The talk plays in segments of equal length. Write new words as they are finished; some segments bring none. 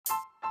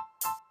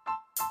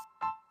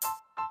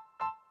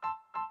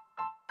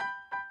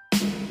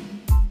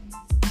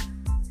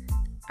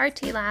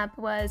RT Lab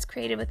was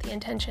created with the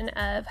intention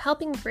of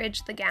helping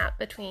bridge the gap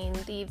between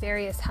the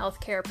various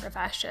healthcare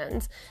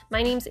professions.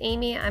 My name's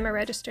Amy. I'm a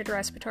registered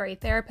respiratory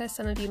therapist.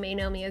 Some of you may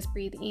know me as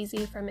Breathe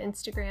Easy from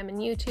Instagram and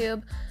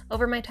YouTube.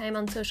 Over my time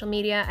on social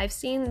media, I've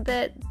seen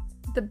that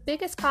the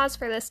biggest cause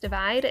for this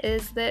divide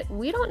is that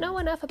we don't know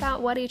enough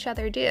about what each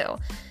other do.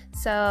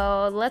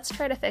 So let's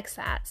try to fix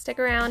that. Stick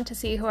around to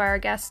see who our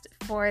guest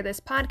for this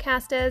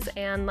podcast is,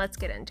 and let's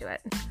get into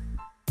it.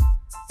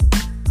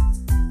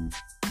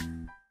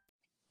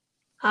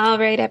 All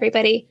right,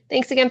 everybody.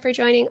 Thanks again for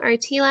joining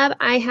RT Lab.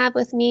 I have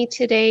with me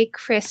today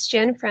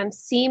Christian from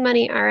C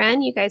Money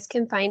RN. You guys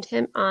can find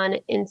him on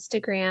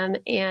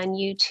Instagram and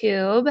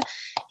YouTube.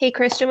 Hey,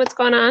 Christian, what's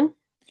going on?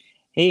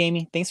 Hey,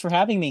 Amy. Thanks for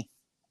having me.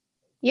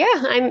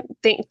 Yeah,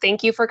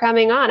 thank you for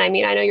coming on. I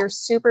mean, I know you're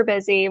super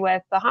busy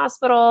with the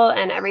hospital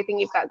and everything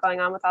you've got going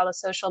on with all the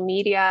social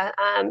media.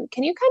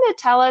 Can you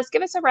kind of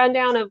give us a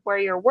rundown of where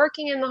you're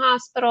working in the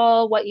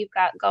hospital, what you've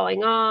got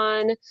going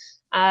on,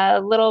 a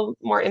little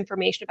more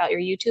information about your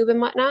YouTube and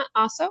whatnot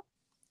also?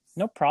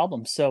 No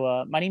problem.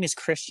 So my name is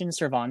Christian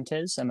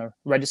Cervantes. I'm a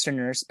registered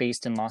nurse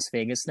based in Las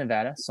Vegas,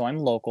 Nevada, so I'm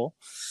local.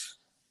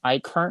 I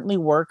currently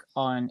work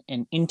on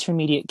an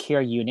intermediate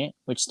care unit,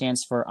 which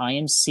stands for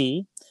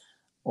IMC.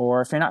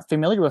 Or if you're not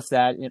familiar with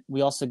that,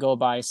 we also go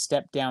by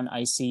step-down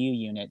ICU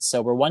unit.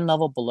 So we're one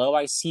level below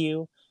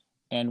ICU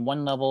and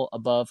one level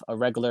above a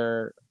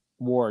regular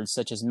ward,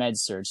 such as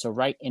med-surg, so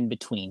right in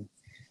between.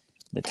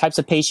 The types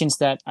of patients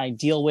that I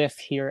deal with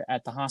here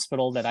at the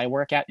hospital that I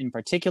work at in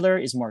particular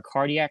is more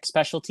cardiac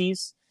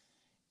specialties.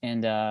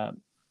 And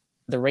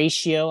the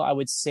ratio, I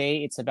would say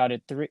it's about a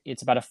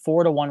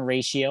 4-to-1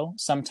 ratio,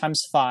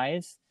 sometimes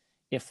 5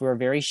 if we're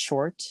very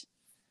short.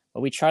 But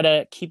we try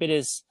to keep it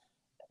as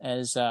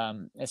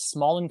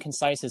small and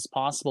concise as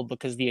possible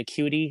because the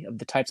acuity of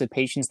the types of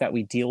patients that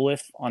we deal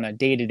with on a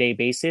day-to-day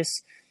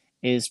basis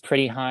is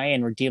pretty high,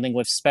 and we're dealing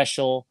with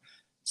special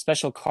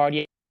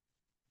cardiac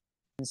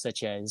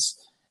such as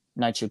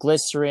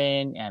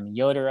nitroglycerin,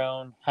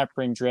 amiodarone,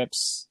 heparin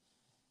drips,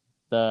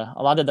 a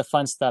lot of the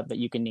fun stuff that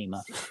you can name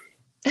up.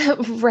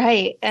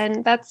 Right.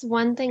 And that's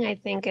one thing I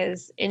think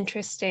is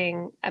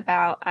interesting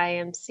about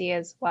IMC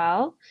as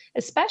well,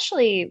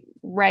 especially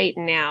right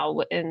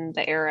now in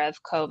the era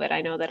of COVID.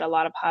 I know that a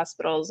lot of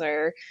hospitals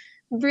are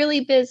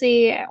really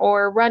busy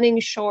or running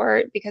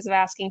short because of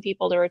asking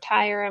people to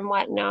retire and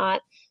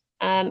whatnot.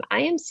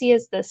 IMC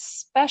is this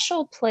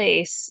special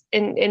place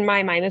in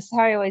my mind. This is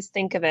how I always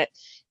think of it.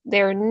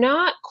 They're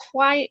not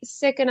quite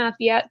sick enough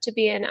yet to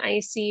be in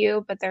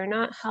ICU, but they're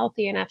not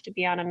healthy enough to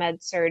be on a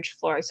med-surg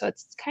floor. So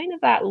it's kind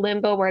of that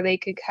limbo where they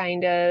could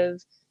kind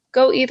of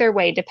go either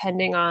way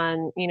depending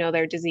on,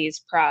 their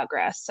disease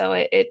progress. So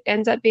it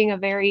ends up being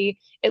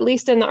at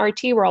least in the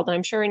RT world, and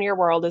I'm sure in your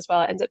world as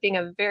well, it ends up being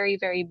a very,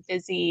 very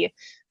busy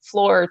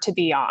floor to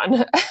be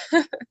on.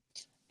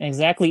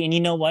 Exactly. And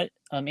you know what,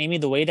 Amy,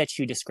 the way that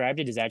you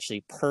described it is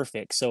actually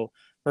perfect. So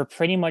we're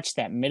pretty much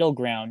that middle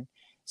ground.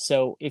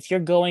 So if you're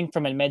going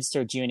from a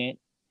med-surg unit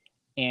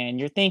and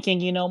you're thinking,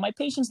 my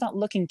patient's not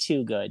looking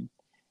too good,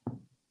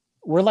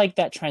 we're like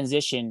that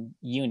transition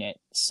unit.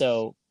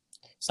 So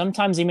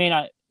sometimes you may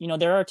not,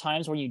 there are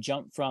times where you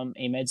jump from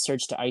a med-surg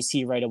to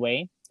ICU right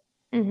away.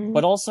 Mm-hmm.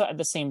 But also at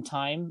the same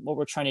time, what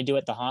we're trying to do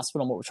at the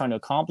hospital and what we're trying to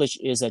accomplish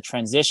is a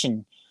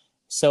transition.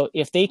 So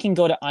if they can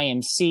go to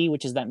IMC,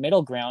 which is that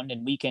middle ground,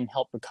 and we can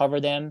help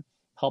recover them,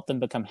 help them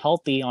become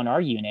healthy on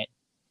our unit,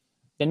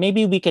 then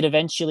maybe we could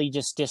eventually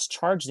just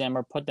discharge them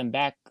or put them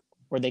back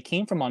where they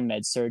came from on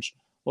med-surg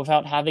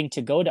without having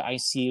to go to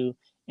ICU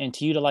and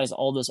to utilize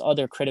all those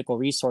other critical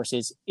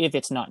resources if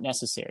it's not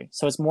necessary.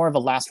 So it's more of a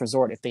last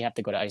resort if they have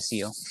to go to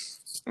ICU.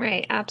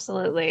 Right,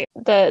 absolutely.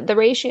 The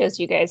ratios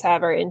you guys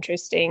have are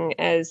interesting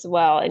as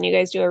well, and you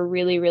guys do a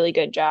really, really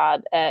good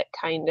job at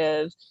kind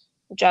of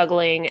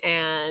juggling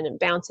and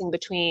bouncing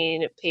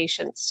between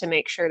patients to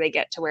make sure they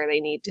get to where they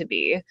need to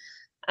be.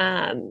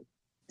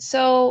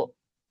 So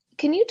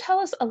can you tell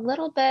us a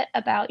little bit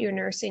about your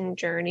nursing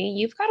journey?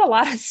 You've got a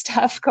lot of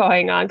stuff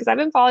going on because I've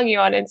been following you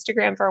on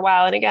Instagram for a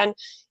while. And again,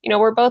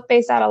 we're both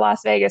based out of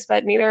Las Vegas,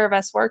 but neither of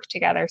us work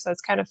together. So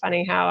it's kind of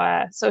funny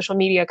how social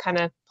media kind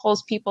of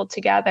pulls people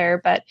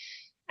together. But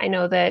I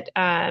know that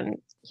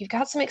you've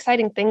got some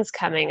exciting things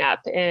coming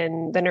up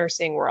in the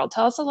nursing world.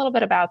 Tell us a little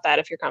bit about that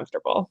if you're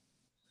comfortable.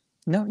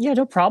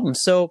 No problem.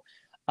 So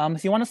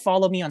if you want to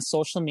follow me on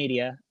social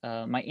media,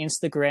 my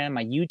Instagram,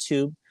 my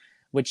YouTube,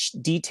 which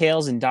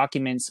details and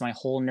documents my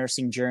whole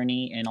nursing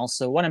journey and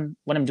also what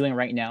I'm doing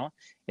right now.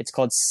 It's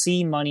called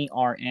C Money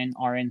RN,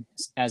 RN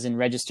as in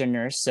registered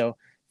nurse. So if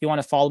you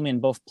want to follow me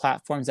on both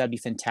platforms, that'd be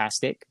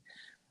fantastic.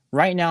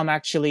 Right now, I'm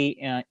actually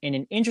in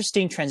an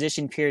interesting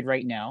transition period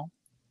right now.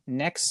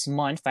 Next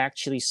month, I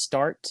actually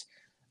start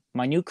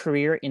my new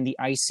career in the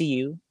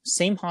ICU,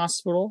 same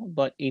hospital,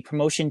 but a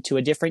promotion to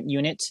a different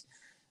unit,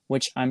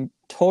 which I'm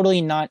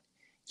totally not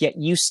yet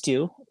used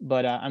to,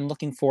 but I'm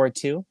looking forward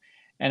to.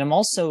 And I'm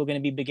also going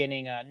to be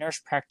beginning a nurse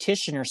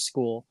practitioner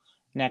school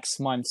next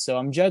month. So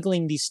I'm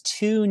juggling these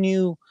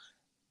two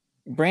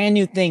brand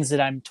new things that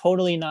I'm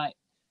totally not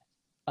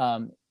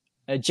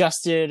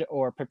adjusted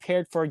or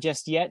prepared for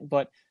just yet,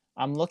 but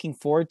I'm looking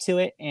forward to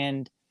it.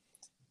 And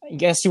I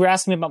guess you were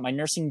asking me about my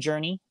nursing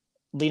journey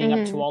leading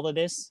up to Hmm. all of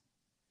this.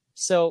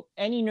 So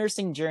any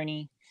nursing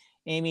journey,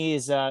 Amy,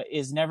 is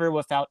never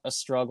without a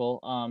struggle.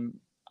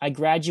 I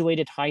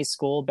graduated high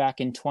school back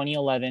in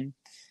 2011,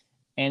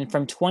 and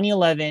from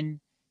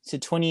 2011 to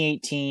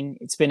 2018,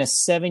 it's been a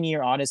 7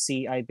 year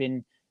odyssey. I've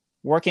been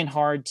working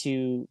hard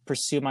to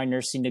pursue my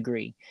nursing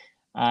degree.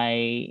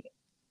 I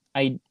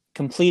I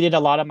completed a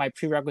lot of my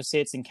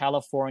prerequisites in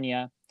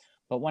California,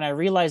 but when I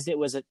realized it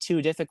was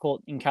too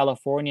difficult in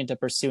California to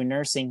pursue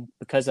nursing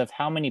because of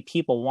how many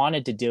people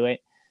wanted to do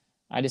it,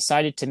 I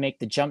decided to make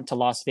the jump to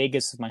Las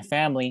Vegas with my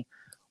family,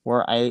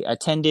 where I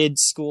attended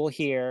school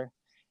here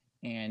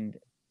and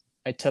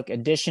I took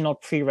additional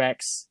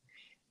prereqs.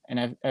 And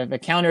I've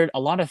encountered a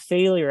lot of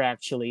failure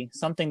actually.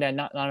 Something that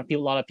not a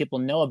lot of people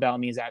know about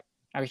me is that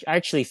I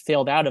actually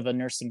failed out of a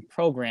nursing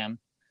program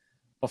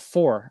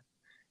before.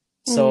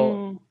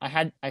 So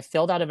Mm. I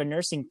failed out of a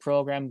nursing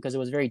program because it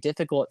was very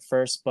difficult at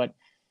first, but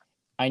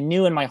I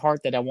knew in my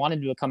heart that I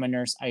wanted to become a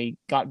nurse. I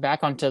got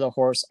back onto the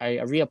horse. I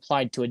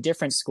reapplied to a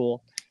different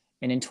school,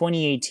 and in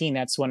 2018,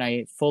 that's when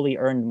I fully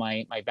earned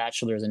my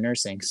bachelor's in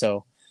nursing.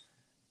 So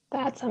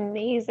That's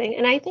amazing.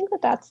 And I think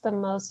that that's the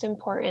most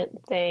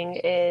important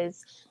thing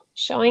is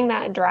showing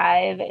that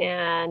drive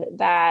and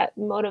that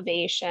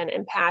motivation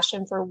and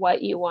passion for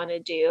what you want to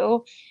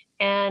do.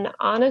 And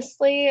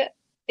honestly,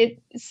 it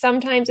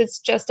sometimes it's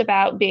just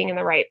about being in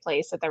the right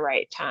place at the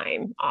right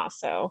time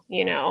also,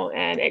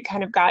 and it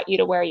kind of got you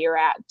to where you're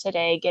at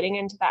today, getting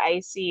into the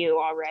ICU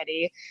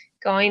already,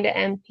 going to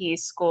NP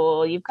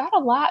school. You've got a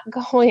lot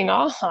going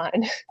on.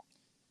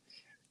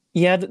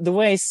 yeah, the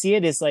way I see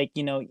it is like,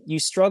 you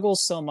struggle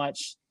so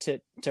much to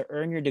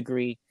earn your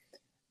degree,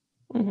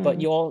 but Hmm.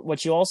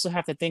 what you also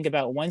have to think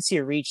about once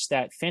you reach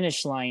that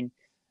finish line,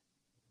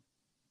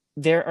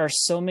 there are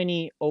so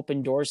many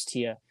open doors to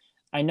you.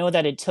 I know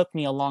that it took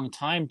me a long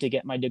time to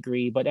get my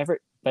degree, but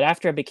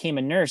after I became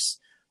a nurse,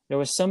 there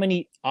was so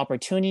many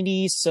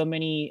opportunities, so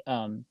many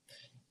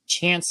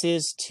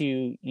chances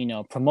to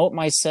promote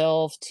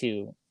myself,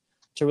 to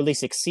really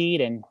succeed,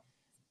 and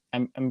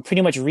I'm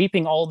pretty much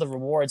reaping all the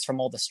rewards from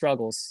all the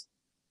struggles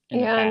in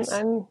the Yeah, I'm past.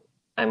 I'm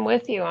I'm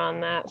with you on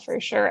that for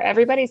sure.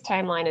 Everybody's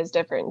timeline is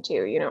different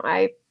too.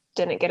 I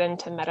didn't get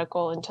into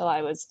medical until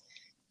I was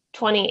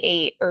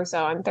 28 or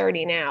so. I'm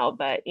 30 now,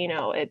 but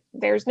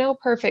there's no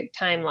perfect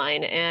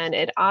timeline and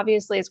it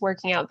obviously is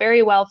working out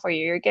very well for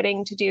you. You're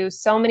getting to do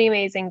so many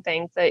amazing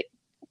things that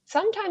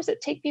sometimes it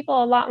take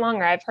people a lot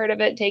longer. I've heard of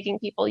it taking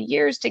people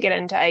years to get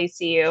into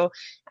ICU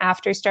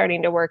after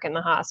starting to work in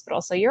the hospital.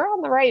 So you're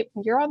on the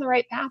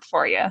right path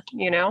for you,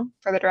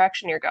 for the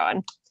direction you're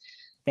going.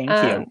 Thank you.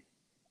 Um,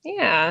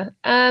 yeah.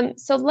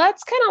 So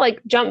let's kind of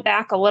like jump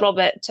back a little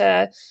bit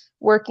to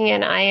working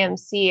in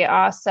IMC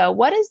also.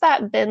 What has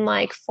that been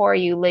like for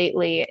you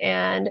lately?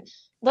 And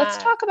let's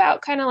talk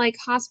about kind of like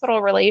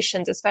hospital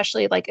relations,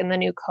 especially like in the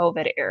new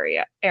COVID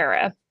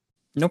era.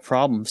 No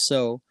problem.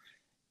 So,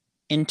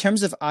 in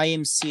terms of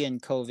IMC and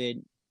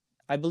COVID,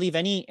 I believe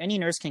any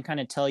nurse can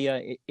kind of tell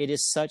you it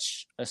is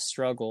such a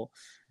struggle.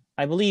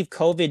 I believe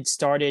COVID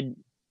started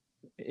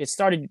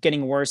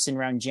getting worse in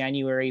around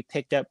January,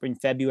 picked up in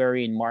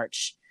February and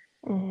March.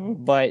 Hmm.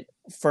 But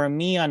for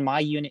me on my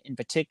unit in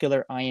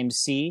particular,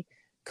 IMC,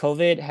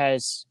 COVID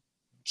has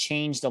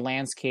changed the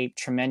landscape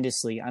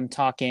tremendously. I'm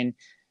talking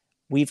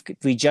we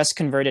just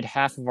converted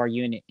half of our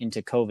unit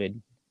into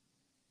COVID.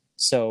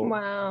 So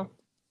Wow.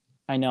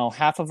 I know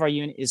half of our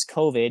unit is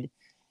COVID.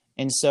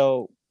 And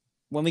so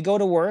when we go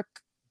to work,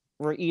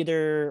 we're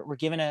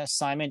given an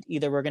assignment.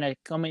 Either we're going to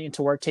come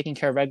into work taking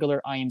care of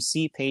regular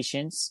IMC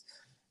patients,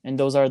 and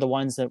those are the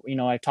ones that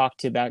I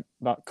talked to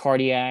about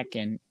cardiac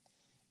and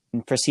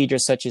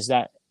procedures such as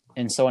that,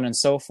 and so on and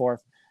so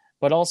forth.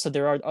 But also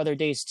there are other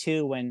days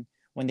too when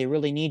they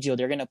really need you,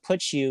 they're going to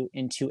put you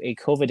into a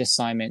COVID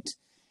assignment.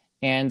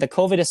 And the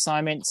COVID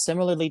assignment,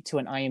 similarly to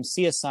an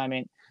IMC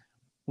assignment,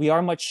 we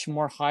are much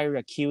more higher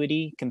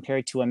acuity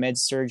compared to a med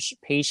surge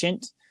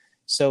patient.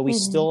 So we Hmm.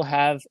 still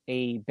have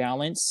a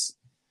balance.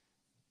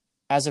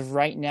 As of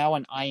right now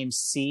on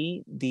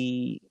IMC,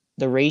 the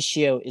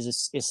ratio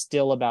is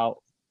still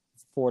about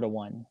 4 to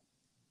 1,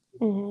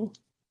 Hmm.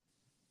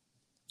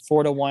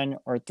 4 to 1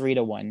 or 3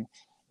 to 1.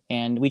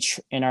 And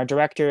our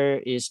director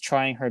is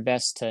trying her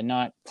best to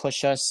not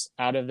push us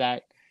out of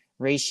that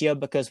ratio,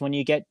 because when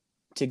you get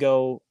to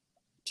go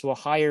to a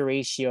higher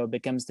ratio, it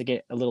becomes to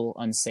get a little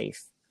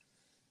unsafe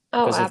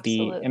Oh, because of the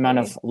amount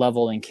absolutely. of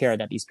level and care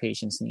that these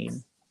patients need.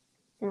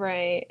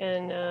 Right.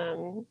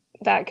 And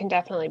that can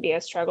definitely be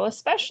a struggle,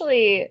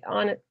 especially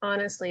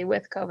honestly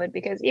with COVID,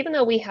 because even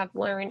though we have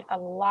learned a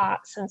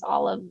lot since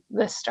all of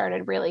this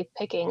started really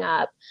picking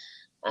up,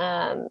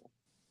 um,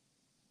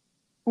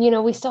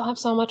 we still have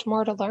so much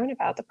more to learn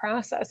about the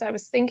process. I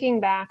was thinking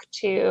back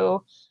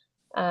to,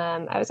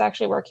 I was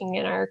actually working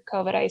in our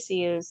COVID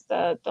ICUs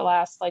the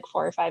last like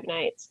 4 or 5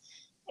 nights.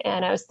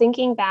 And I was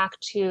thinking back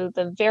to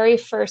the very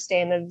first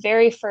day and the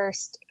very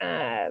first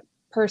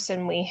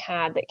person we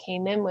had that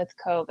came in with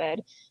COVID,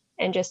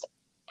 and just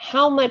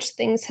how much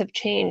things have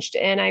changed.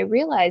 And I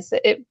realized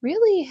that it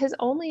really has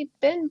only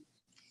been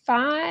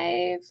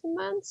 5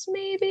 months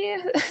maybe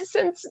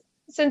since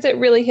it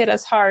really hit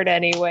us hard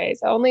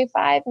anyways. Only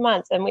 5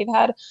 months, and we've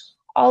had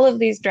all of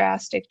these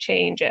drastic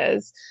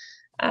changes.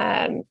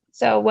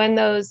 So when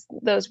those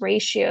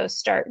ratios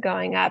start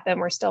going up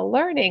and we're still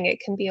learning, it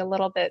can be a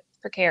little bit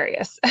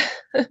precarious.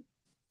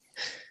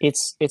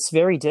 It's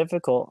very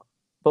difficult,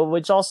 but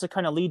which also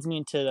kind of leads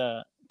me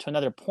to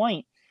another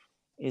point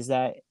is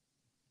that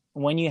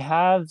when you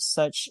have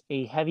such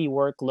a heavy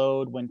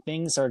workload, when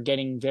things are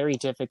getting very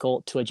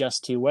difficult to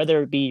adjust to,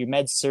 whether it be your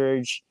med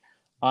surge,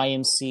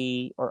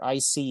 IMC, or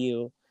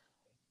ICU,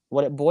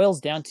 what it boils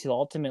down to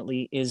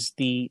ultimately is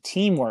the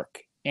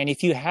teamwork. And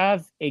if you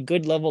have a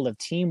good level of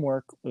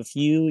teamwork with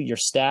you, your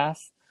staff,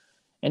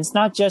 and it's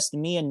not just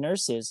me and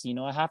nurses,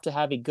 I have to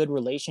have a good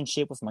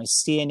relationship with my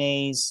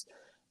CNAs,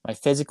 my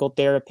physical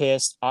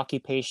therapist,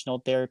 occupational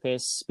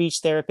therapist, speech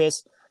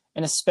therapist,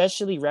 and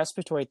especially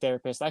respiratory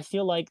therapist. I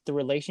feel like the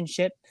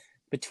relationship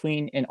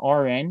between an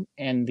RN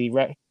and the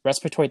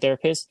respiratory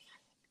therapist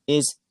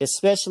is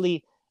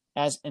especially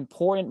as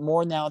important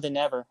more now than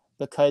ever,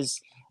 because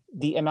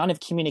the amount of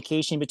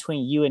communication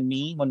between you and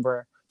me when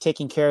we're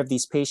taking care of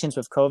these patients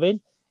with COVID,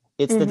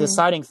 it's the Hmm.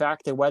 deciding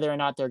factor whether or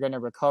not they're going to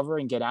recover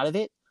and get out of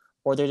it,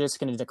 or they're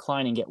just going to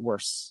decline and get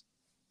worse.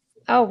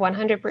 Oh,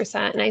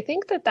 100%. And I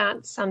think that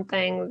that's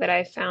something that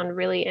I found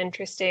really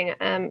interesting.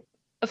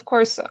 Of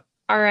course,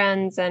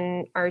 RNs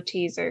and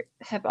RTs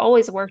have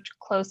always worked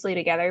closely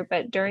together,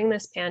 but during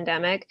this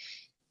pandemic,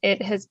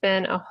 it has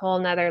been a whole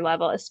nother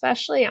level,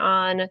 especially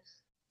on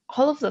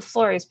all of the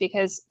floors,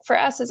 because for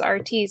us as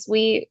RTs,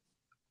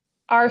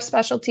 our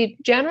specialty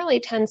generally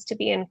tends to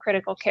be in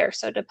critical care.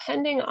 So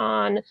depending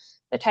on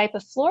the type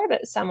of floor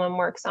that someone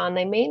works on,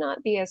 they may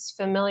not be as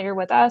familiar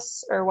with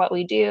us or what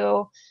we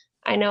do.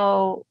 I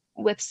know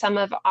with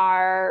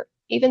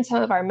even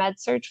some of our med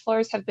surg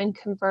floors have been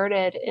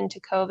converted into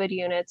COVID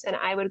units, and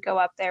I would go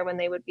up there when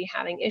they would be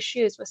having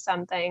issues with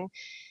something,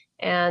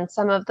 and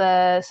some of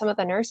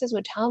the nurses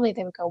would tell me,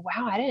 they would go,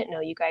 "Wow, I didn't know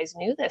you guys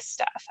knew this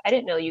stuff. I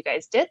didn't know you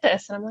guys did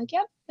this." And I'm like,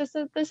 "Yep,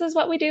 this is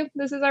what we do.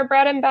 This is our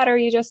bread and butter.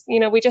 We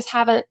just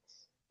haven't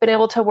been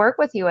able to work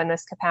with you in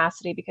this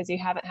capacity because you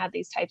haven't had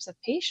these types of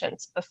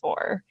patients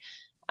before."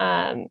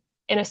 Um,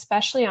 and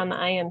especially on the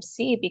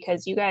IMC,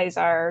 because you guys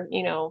are,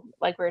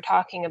 like we were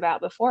talking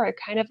about before,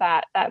 kind of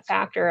that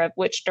factor of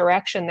which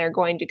direction they're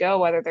going to go,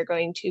 whether they're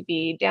going to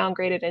be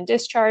downgraded and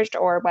discharged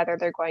or whether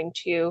they're going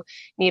to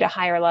need a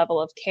higher level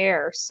of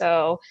care.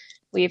 So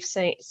we've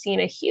seen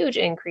a huge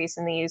increase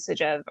in the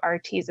usage of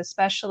RTs,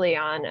 especially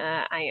on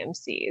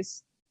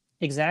IMCs.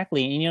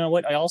 Exactly. And you know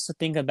what? I also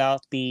think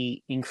about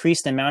the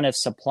increased amount of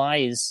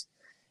supplies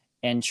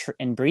and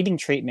breathing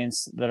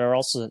treatments that are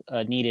also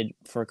needed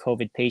for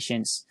COVID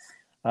patients.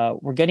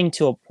 We're getting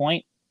to a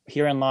point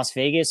here in Las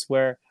Vegas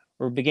where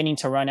we're beginning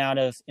to run out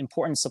of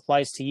important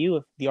supplies to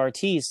you, the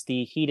RTs,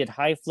 the heated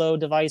high flow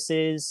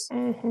devices,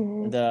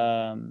 Hmm.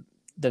 the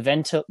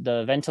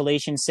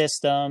ventilation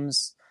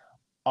systems,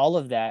 all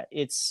of that.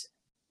 It's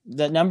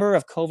the number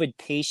of COVID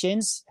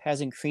patients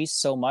has increased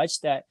so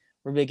much that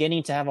we're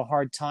beginning to have a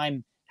hard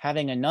time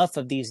having enough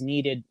of these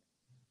needed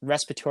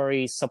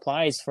respiratory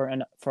supplies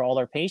for all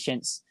our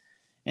patients.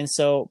 And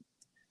so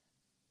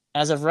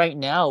as of right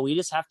now, we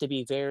just have to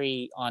be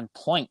very on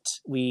point.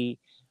 We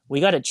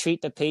got to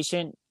treat the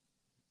patient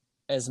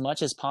as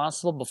much as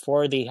possible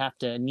before they have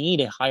to need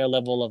a higher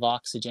level of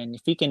oxygen.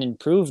 If we can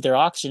improve their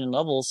oxygen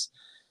levels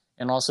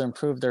and also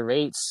improve their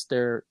rates,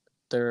 their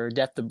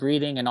depth of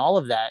breathing and all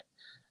of that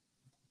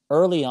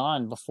early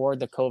on before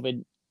the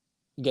COVID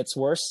gets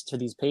worse to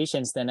these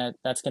patients, then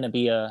that's going to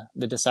be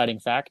the deciding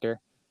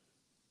factor.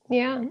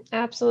 Yeah,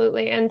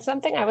 absolutely. And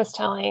something I was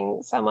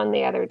telling someone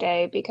the other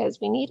day, because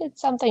we needed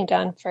something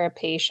done for a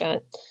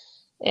patient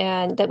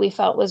and that we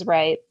felt was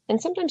right. And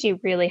sometimes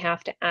you really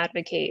have to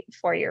advocate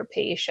for your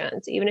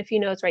patients, even if you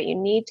know it's right. You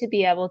need to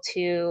be able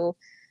to,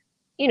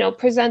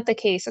 present the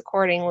case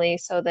accordingly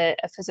so that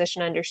a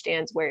physician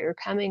understands where you're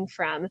coming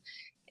from.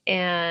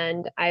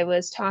 And I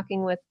was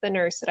talking with the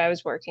nurse that I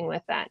was working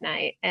with that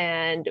night,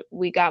 and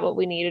we got what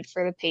we needed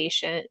for the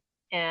patient.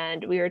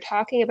 And we were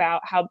talking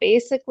about how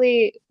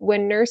basically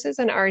when nurses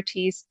and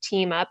RTs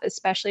team up,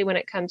 especially when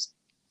it comes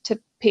to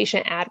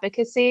patient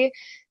advocacy,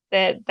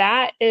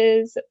 that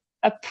is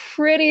a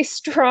pretty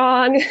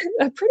strong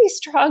a pretty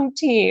strong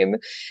team,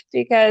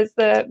 because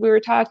we were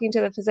talking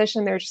to the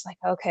physician, they're just like,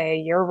 okay,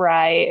 you're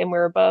right, and we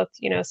were both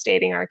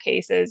stating our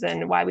cases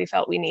and why we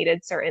felt we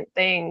needed certain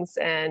things.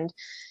 And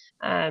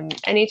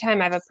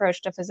anytime I've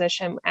approached a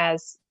physician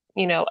as,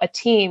 a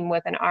team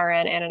with an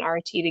RN and an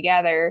RT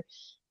together,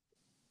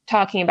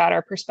 talking about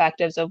our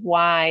perspectives of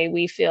why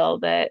we feel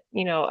that,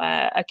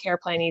 a care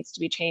plan needs to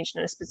be changed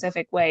in a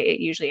specific way, it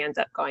usually ends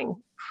up going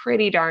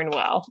pretty darn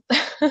well.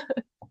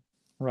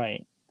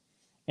 Right.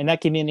 And that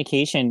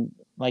communication,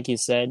 like you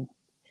said,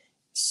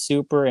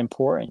 super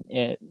important.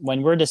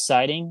 When we're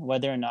deciding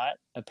whether or not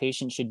a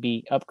patient should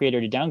be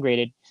upgraded or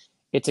downgraded,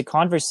 it's a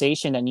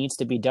conversation that needs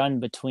to be done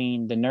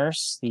between the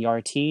nurse, the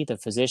RT, the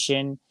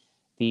physician,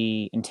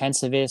 the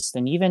intensivist,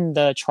 and even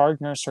the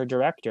charge nurse or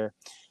director.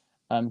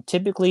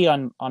 Typically,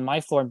 on my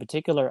floor in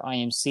particular,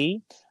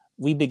 IMC,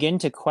 we begin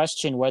to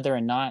question whether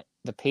or not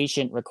the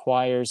patient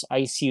requires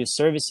ICU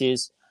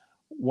services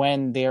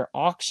when their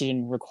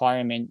oxygen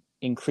requirement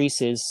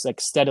increases like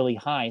steadily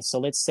high. So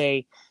let's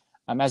say,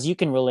 as you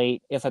can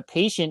relate, if a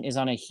patient is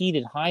on a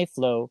heated high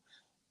flow,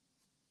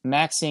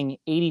 maxing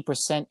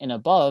 80% and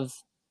above,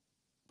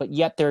 but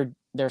yet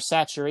their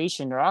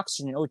saturation, their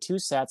oxygen O2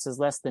 sats is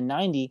less than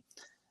 90,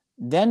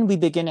 then we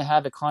begin to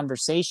have a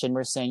conversation.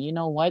 We're saying, you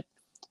know what?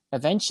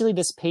 Eventually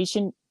this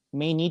patient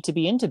may need to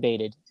be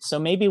intubated. So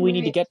maybe we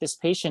need to Right. get this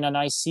patient on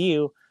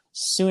ICU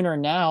sooner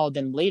now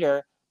than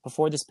later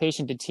before this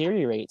patient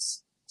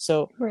deteriorates.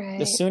 So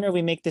the Right. sooner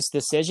we make this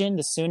decision,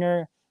 the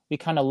sooner we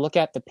kind of look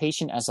at the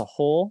patient as a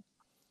whole.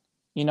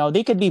 You know,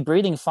 they could be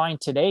breathing fine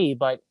today,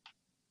 but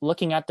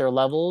looking at their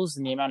levels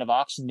and the amount of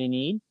oxygen they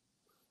need,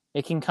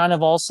 it can kind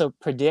of also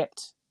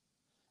predict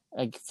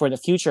like for the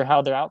future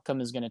how their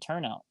outcome is going to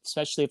turn out,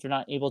 especially if they're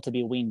not able to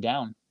be weaned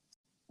down.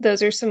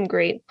 Those are some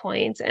great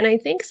points. And I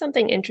think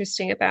something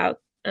interesting about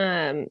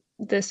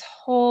this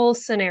whole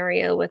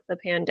scenario with the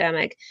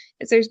pandemic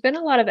is there's been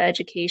a lot of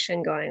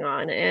education going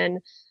on. And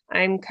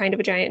I'm kind of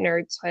a giant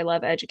nerd, so I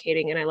love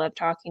educating and I love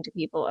talking to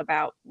people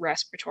about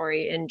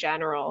respiratory in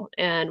general.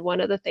 And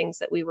one of the things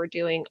that we were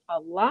doing a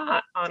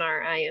lot on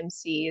our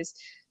IMCs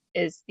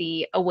is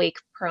the awake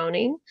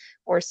proning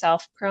or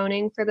self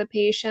proning for the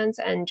patients,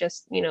 and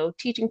just,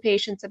 teaching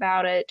patients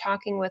about it,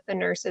 talking with the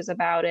nurses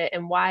about it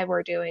and why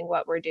we're doing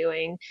what we're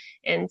doing,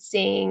 and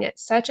seeing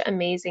such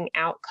amazing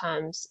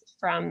outcomes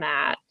from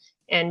that,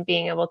 and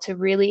being able to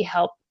really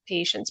help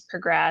patients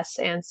progress,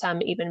 and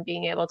some even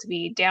being able to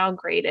be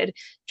downgraded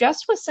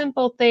just with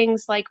simple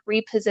things like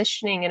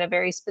repositioning in a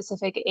very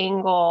specific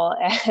angle.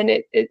 And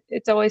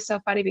it's always so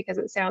funny because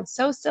it sounds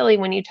so silly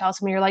when you tell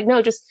someone, you're like,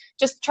 no, just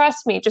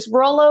trust me, just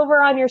roll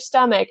over on your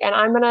stomach and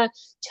I'm gonna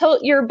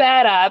tilt your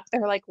bed up.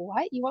 They're like,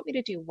 what? You want me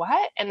to do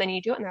what? And then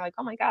you do it and they're like,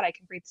 oh my God, I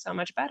can breathe so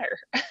much better.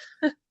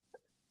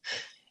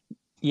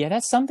 Yeah,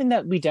 that's something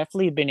that we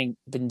definitely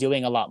been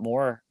doing a lot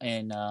more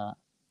in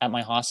at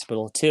my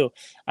hospital too.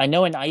 I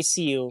know in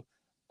ICU,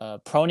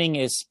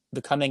 proning is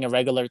becoming a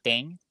regular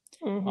thing.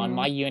 On Mm-hmm.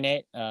 my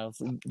unit,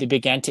 they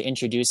began to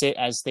introduce it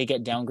as they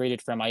get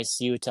downgraded from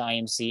ICU to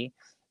IMC.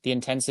 The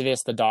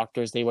intensivists, the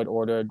doctors, they would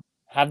order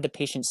have the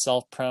patient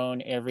self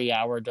prone every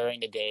hour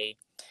during the day.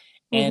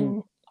 And Mm-hmm.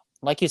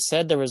 like you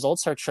said, the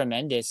results are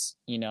tremendous.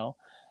 You know,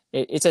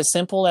 it's as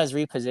simple as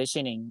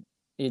repositioning.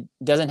 It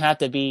doesn't have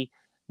to be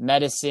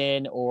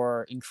medicine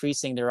or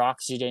increasing their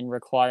oxygen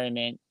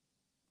requirement.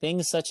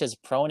 Things such as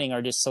proning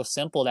are just so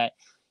simple that,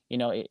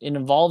 it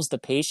involves the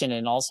patient,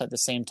 and also at the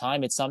same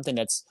time, it's something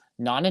that's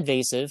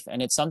non-invasive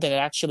and it's something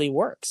that actually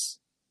works.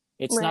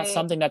 It's not Right.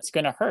 something that's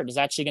going to hurt. It's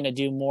actually going to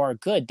do more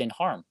good than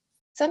harm.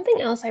 Something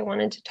else I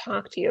wanted to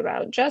talk to you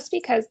about, just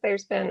because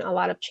there's been a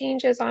lot of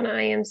changes on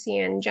IMC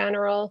in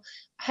general.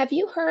 Have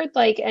you heard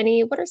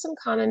what are some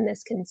common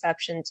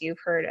misconceptions you've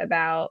heard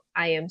about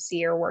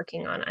IMC or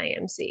working on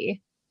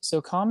IMC?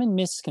 So common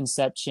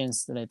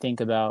misconceptions that I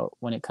think about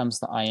when it comes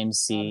to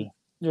IMC.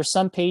 There's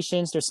some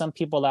patients, there's some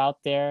people out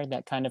there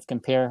that kind of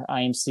compare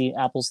IMC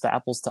apples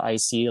to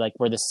IC, like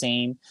we're the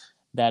same.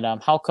 That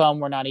how come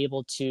we're not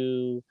able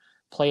to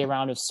play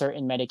around with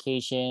certain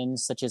medications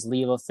such as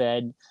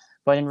Levophed?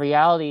 But in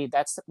reality,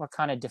 that's what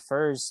kind of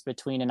differs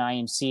between an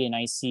IMC and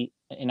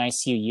an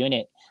ICU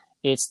unit.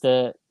 It's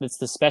the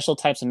special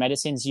types of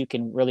medicines you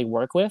can really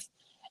work with,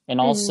 and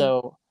Mm,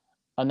 also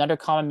another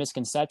common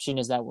misconception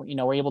is that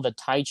we're able to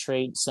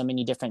titrate so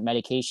many different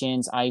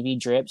medications, IV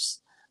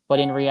drips, but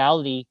in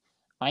reality,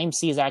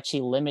 IMC is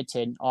actually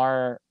limited.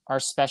 Our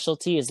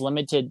specialty is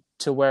limited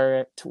to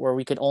where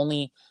we could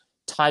only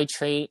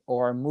titrate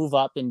or move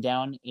up and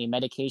down a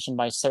medication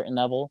by a certain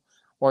level,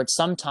 or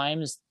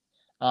sometimes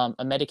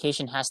a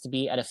medication has to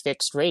be at a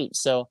fixed rate.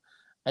 So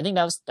I think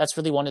that's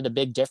really one of the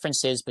big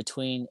differences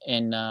between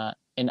an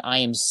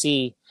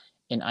IMC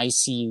and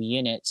ICU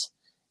unit.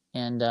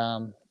 And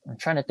I'm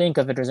trying to think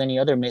of if there's any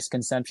other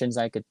misconceptions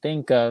I could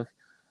think of.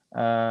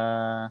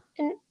 Uh,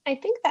 and I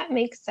think that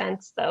makes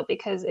sense though,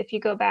 because if you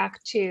go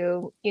back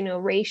to,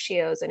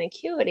 ratios and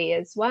acuity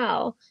as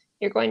well,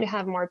 you're going to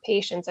have more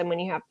patients. And when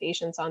you have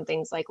patients on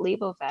things like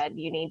Levophed,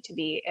 you need to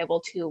be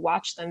able to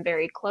watch them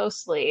very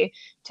closely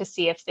to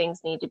see if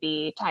things need to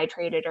be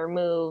titrated or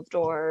moved,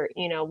 or,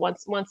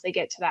 once they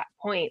get to that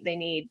point, they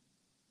need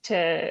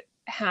to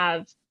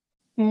have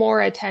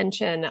more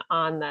attention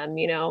on them,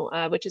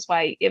 which is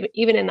why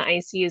even in the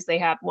ICUs, they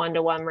have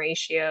 1-to-1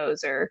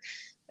 ratios, or,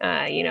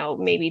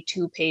 maybe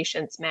two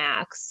patients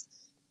max.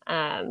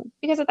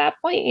 Because at that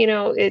point,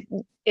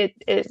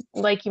 it,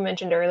 like you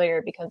mentioned earlier,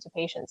 it becomes a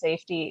patient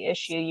safety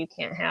issue. You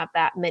can't have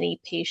that many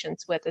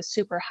patients with a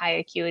super high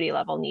acuity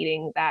level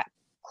needing that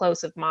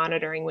close of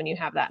monitoring when you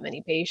have that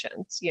many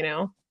patients.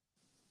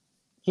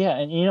 yeah,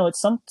 and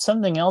it's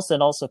something else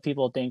that also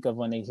people think of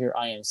when they hear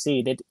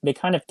IMC. They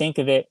kind of think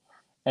of it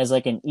as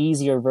like an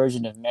easier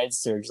version of med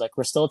surge. Like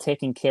we're still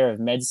taking care of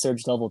med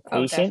surge level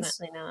Oh, patients,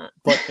 definitely not.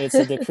 but it's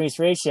a decreased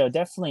ratio.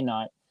 Definitely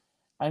not.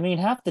 I mean,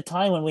 half the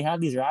time when we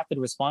have these rapid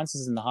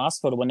responses in the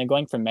hospital, when they're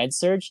going for med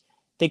surge,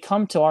 they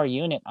come to our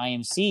unit,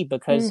 IMC,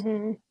 because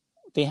Hmm.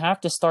 they have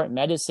to start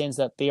medicines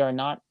that they are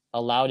not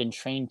allowed and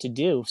trained to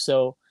do.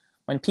 So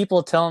when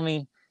people tell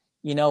me,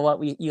 you know what,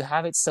 you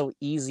have it so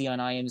easy on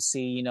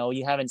IMC,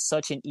 you have it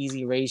such an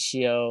easy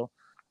ratio,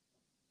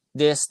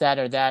 this, that,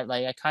 or that,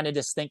 like I kind of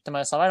just think to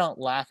myself, I don't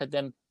laugh at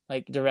them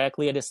like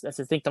directly. I just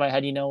think to my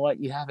head, you know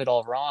what, you have it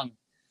all wrong.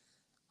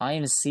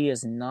 IMC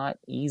is not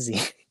easy.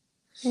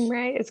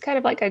 Right. It's kind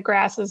of like a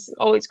grass is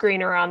always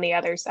greener on the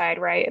other side,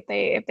 right?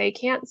 If they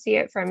can't see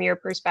it from your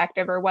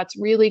perspective or what's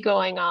really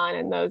going on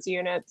in those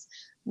units,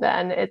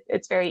 then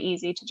it's very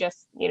easy to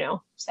just,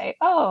 say,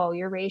 oh,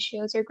 your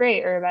ratios are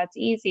great, or that's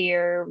easy,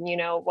 or,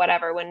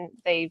 whatever, when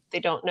they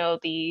don't know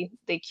the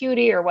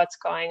acuity or what's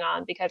going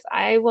on. Because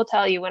I will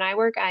tell you, when I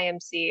work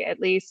IMC, at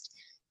least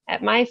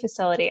at my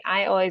facility,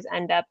 I always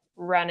end up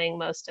running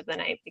most of the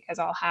night because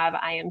I'll have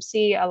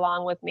IMC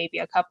along with maybe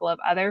a couple of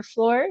other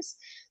floors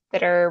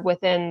that are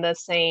within the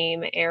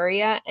same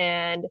area.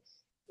 And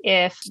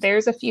if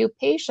there's a few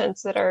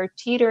patients that are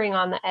teetering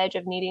on the edge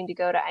of needing to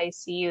go to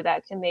ICU,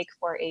 that can make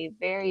for a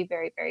very,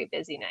 very, very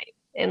busy night.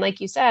 And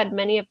like you said,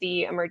 many of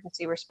the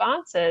emergency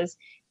responses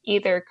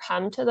either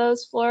come to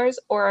those floors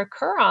or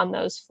occur on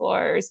those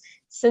floors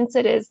since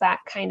it is that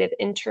kind of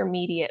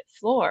intermediate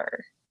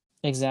floor.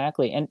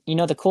 Exactly. And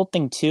the cool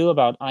thing too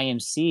about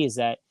IMC is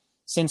that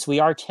since we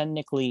are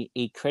technically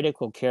a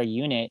critical care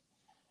unit,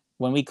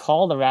 when we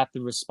call the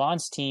rapid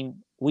response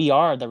team, we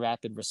are the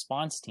rapid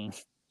response team.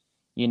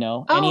 You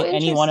know, Oh, any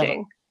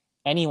interesting.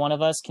 any one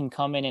of us can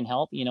come in and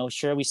help.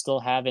 Sure, we still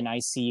have an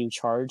ICU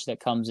charge that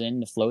comes in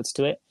that floats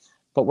to it,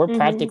 but Hmm.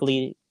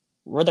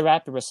 we're the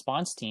rapid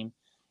response team.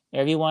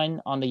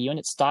 Everyone on the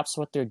unit stops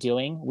what they're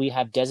doing. We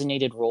have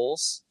designated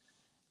roles.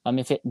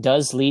 If it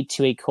does lead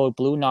to a code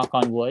blue, knock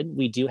on wood,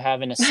 we do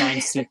have an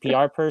assigned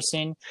CPR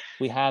person.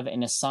 We have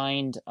an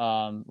assigned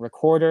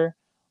recorder.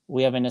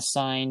 We have an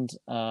assigned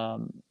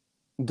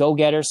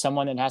go-getter,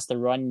 someone that has to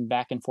run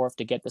back and forth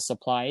to get the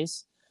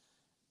supplies.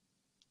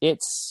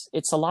 It's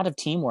a lot of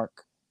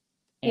teamwork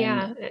and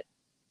Yeah,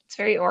 it's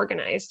very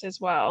organized as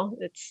well.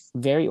 It's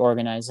very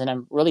organized. And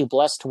I'm really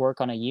blessed to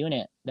work on a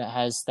unit that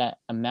has that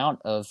amount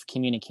of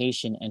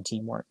communication and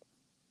teamwork.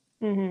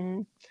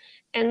 mhm.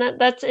 And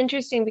that's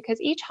interesting because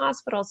each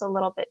hospital is a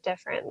little bit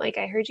different. Like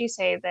I heard you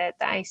say that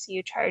the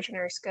ICU charge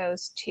nurse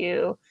goes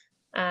to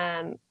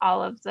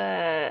all of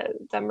the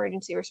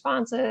emergency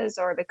responses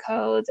or the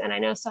codes, and I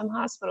know some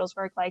hospitals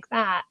work like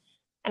that.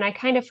 And I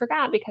kind of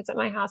forgot because at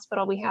my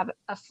hospital we have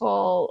a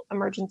full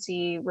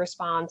emergency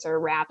response or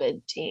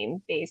rapid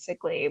team,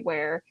 basically,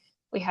 where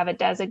we have a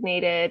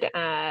designated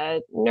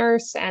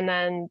nurse, and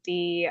then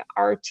the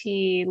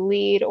RT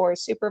lead or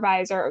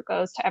supervisor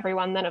goes to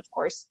everyone. Then, of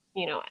course,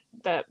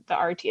 the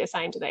RT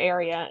assigned to the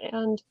area,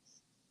 and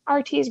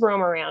RTs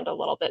roam around a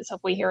little bit. So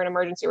if we hear an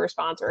emergency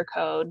response or a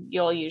code,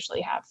 you'll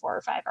usually have 4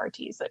 or 5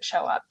 RTs that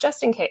show up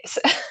just in case.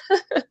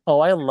 Oh,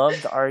 I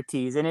love the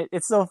RTs. And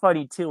it's so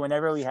funny too.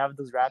 Whenever we have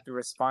those rapid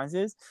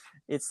responses,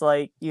 it's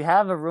like you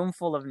have a room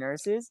full of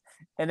nurses,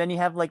 and then you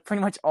have like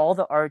pretty much all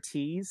the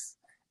RTs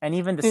and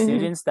even the Mhm.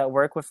 students that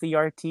work with the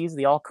RTs.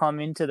 They all come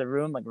into the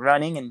room like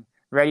running and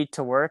ready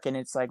to work. And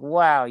it's like,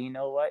 wow, you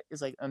know what?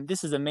 It's like,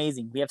 this is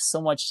amazing. We have so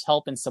much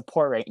help and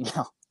support right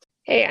now.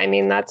 Hey, I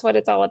mean, that's what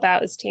it's all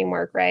about is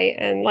teamwork, right?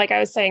 And like I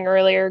was saying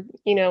earlier,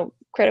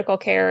 critical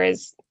care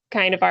is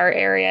kind of our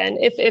area. And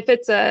if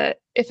it's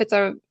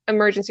a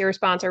emergency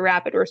response or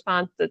rapid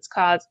response that's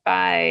caused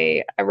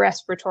by a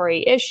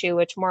respiratory issue,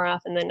 which more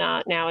often than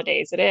not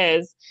nowadays it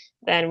is,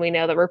 then we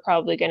know that we're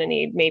probably going to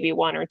need maybe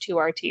 1 or 2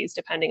 RTs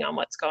depending on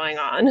what's going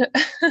on.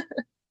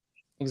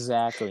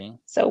 Exactly.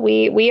 So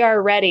we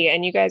are ready,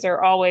 and you guys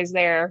are always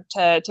there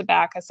to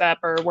back us up,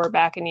 or we're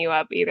backing you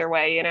up either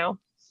way.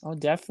 Oh,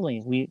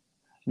 definitely. We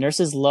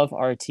nurses love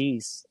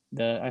RTs.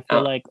 I feel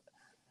Oh, like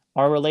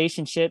our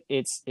relationship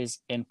is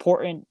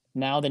important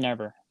now than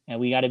ever, and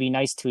we got to be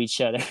nice to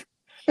each other.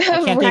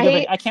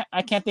 right.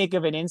 I can't think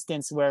of an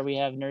instance where we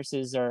have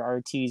nurses or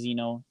RTs,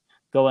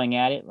 going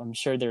at it. I'm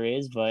sure there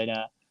is, but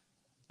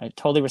I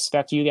totally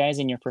respect you guys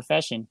in your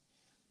profession.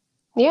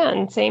 Yeah,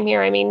 and same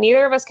here. I mean,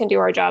 neither of us can do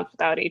our jobs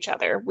without each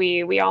other.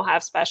 We all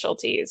have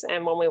specialties,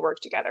 and when we work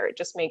together, it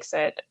just makes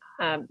it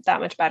that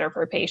much better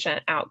for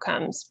patient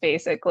outcomes,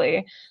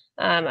 basically.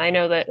 I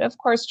know that, of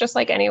course, just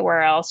like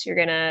anywhere else, you're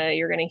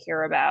gonna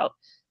hear about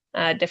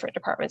different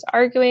departments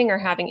arguing or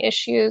having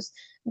issues,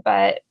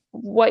 but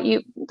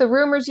the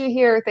rumors you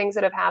hear, things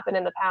that have happened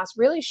in the past,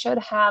 really should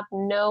have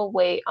no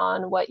weight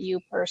on what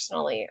you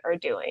personally are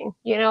doing,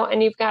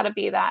 and you've got to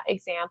be that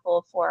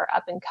example for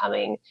up and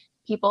coming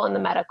people in the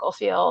medical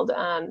field.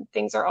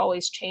 Things are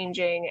always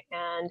changing,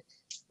 and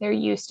there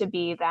used to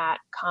be that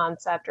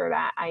concept or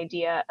that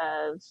idea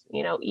of,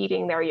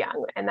 eating their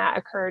young, and that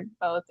occurred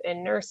both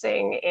in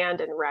nursing and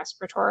in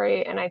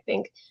respiratory. And I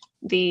think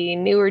the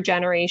newer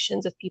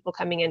generations of people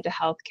coming into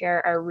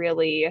healthcare are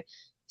really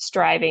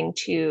striving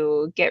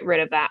to get rid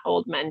of that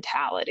old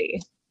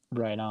mentality.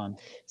 Right on.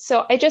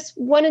 So I just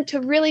wanted to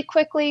really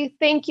quickly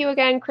thank you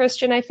again,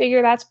 Christian. I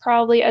figure that's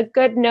probably a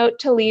good note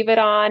to leave it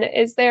on.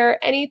 Is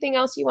there anything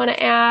else you want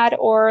to add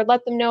or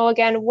let them know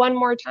again one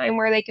more time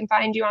where they can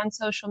find you on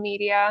social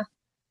media?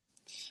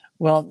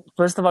 Well,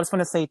 first of all, I just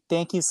want to say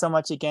thank you so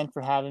much again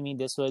for having me.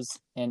 This was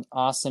an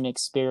awesome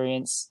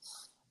experience.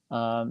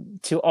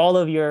 To all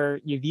of your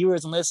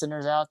viewers and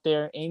listeners out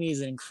there, Amy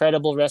is an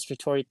incredible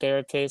respiratory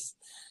therapist.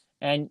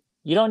 And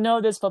you don't know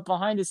this, but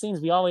behind the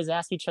scenes, we always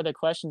ask each other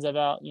questions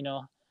about,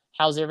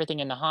 how's everything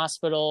in the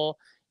hospital?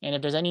 And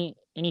if there's any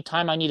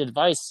time I need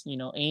advice,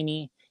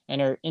 Amy and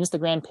her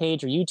Instagram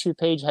page or YouTube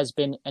page has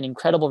been an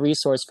incredible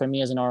resource for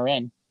me as an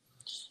RN.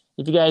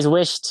 If you guys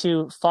wish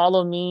to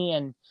follow me,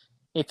 and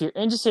if you're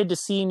interested to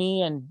see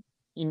me and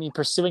me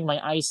pursuing my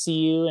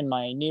ICU and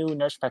my new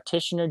nurse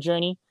practitioner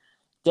journey,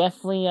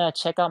 definitely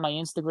check out my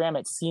Instagram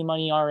at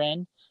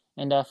CMoneyRN,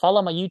 and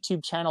follow my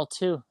YouTube channel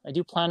too. I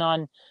do plan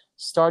on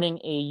starting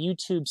a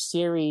YouTube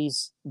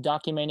series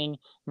documenting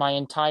my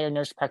entire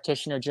nurse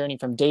practitioner journey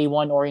from day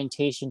one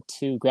orientation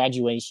to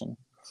graduation.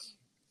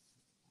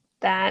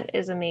 That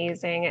is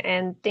amazing.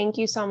 And thank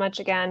you so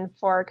much again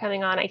for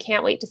coming on. I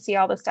can't wait to see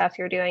all the stuff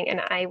you're doing. And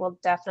I will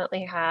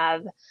definitely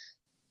have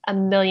a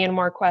million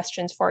more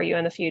questions for you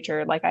in the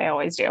future, like I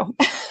always do.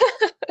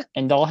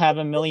 And I'll have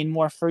a million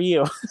more for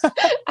you.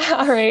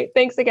 All right.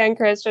 Thanks again,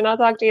 Christian. I'll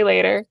talk to you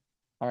later.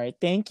 All right.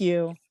 Thank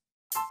you.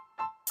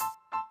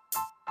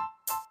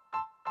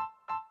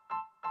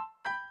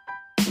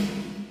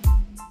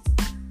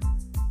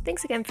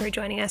 Thanks again for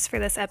joining us for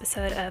this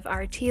episode of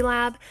RT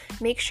Lab.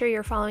 Make sure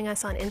you're following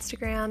us on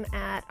Instagram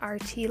at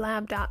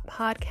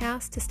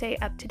rtlab.podcast to stay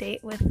up to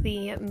date with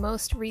the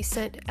most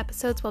recent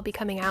episodes we'll be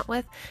coming out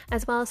with,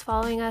 as well as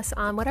following us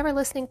on whatever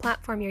listening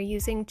platform you're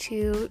using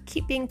to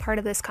keep being part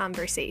of this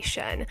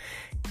conversation.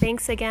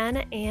 Thanks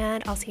again,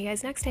 and I'll see you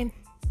guys next time.